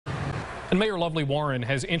And Mayor Lovely Warren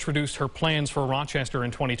has introduced her plans for Rochester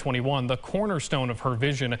in 2021. The cornerstone of her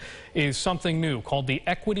vision is something new called the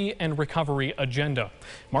Equity and Recovery Agenda.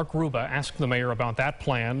 Mark Gruba asked the mayor about that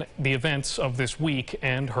plan, the events of this week,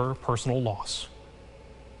 and her personal loss.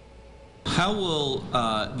 How will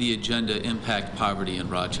the agenda impact poverty in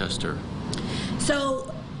Rochester?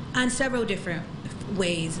 So, on several different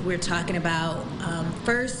ways we're talking about.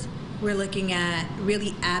 First, we're looking at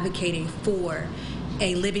really advocating for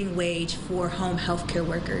a living wage for home health care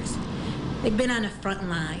workers. They've been on the front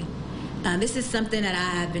line. This is something that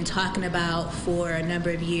I have been talking about for a number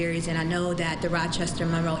of years, and I know that the Rochester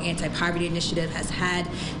Monroe Anti-Poverty Initiative has had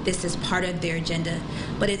this as part of their agenda.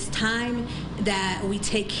 But it's time that we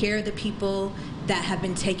take care of the people that have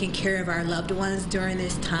been taking care of our loved ones during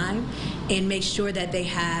this time and make sure that they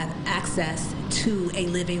have access to a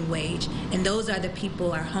living wage. And those are the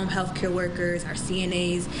people, our home health care workers, our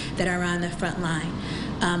CNAs that are on the front line.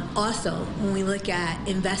 Also, when we look at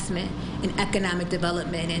investment in economic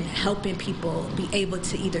development and helping people be able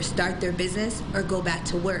to either start their business or go back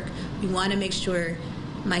to work, we want to make sure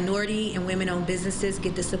minority and women-owned businesses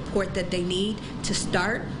get the support that they need to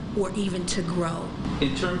start or even to grow.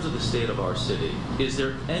 In terms of the state of our city, is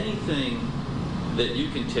there anything that you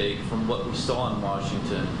can take from what we saw in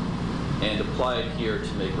Washington and apply it here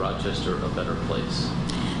to make Rochester a better place?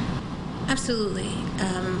 Absolutely.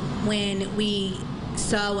 When we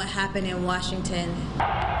saw what happened in Washington,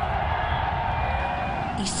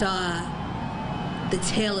 you saw the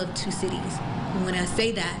tale of two cities. And when I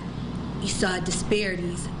say that, you saw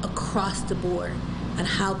disparities across the board on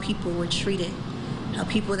how people were treated, how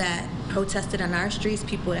people that protested on our streets,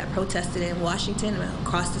 people that protested in Washington,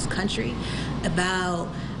 across this country, about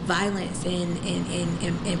violence and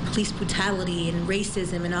police brutality and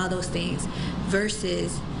racism and all those things,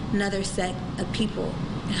 versus another set of people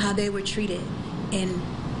and how they were treated and,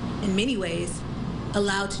 in many ways,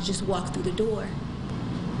 allowed to just walk through the door.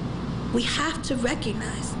 We have to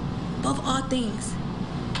recognize, above all things,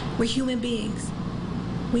 we're human beings.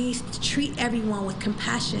 We need to treat everyone with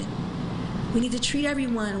compassion. We need to treat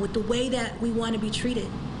everyone with the way that we want to be treated.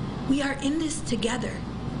 We are in this together.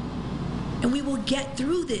 And we will get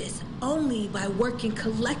through this only by working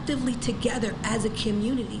collectively together as a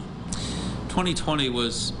community. 2020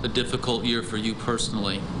 was a difficult year for you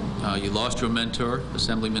personally. You lost your mentor,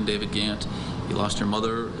 Assemblyman David Gant. You lost your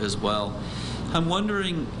mother as well. I'm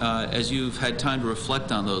wondering, as you've had time to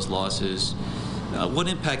reflect on those losses, what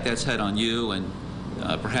impact that's had on you and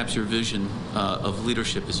perhaps your vision of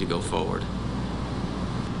leadership as you go forward.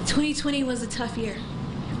 2020 was a tough year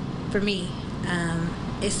for me.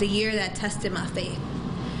 It's a year that tested my faith.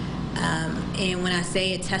 And when I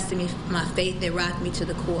say it tested my faith, it rocked me to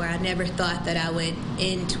the core. I never thought that I would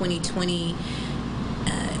end 2020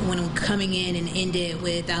 when I'm coming in and end it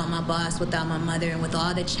without my boss, without my mother, and with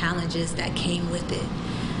all the challenges that came with it.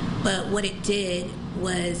 But what it did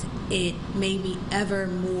was it made me ever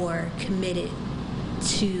more committed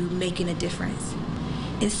to making a difference.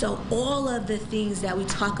 And so all of the things that we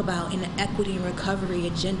talk about in the equity and recovery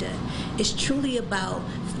agenda is truly about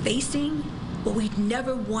facing what we've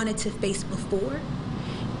never wanted to face before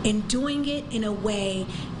and doing it in a way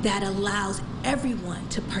that allows everyone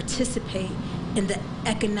to participate in the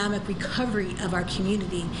economic recovery of our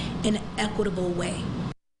community in an equitable way.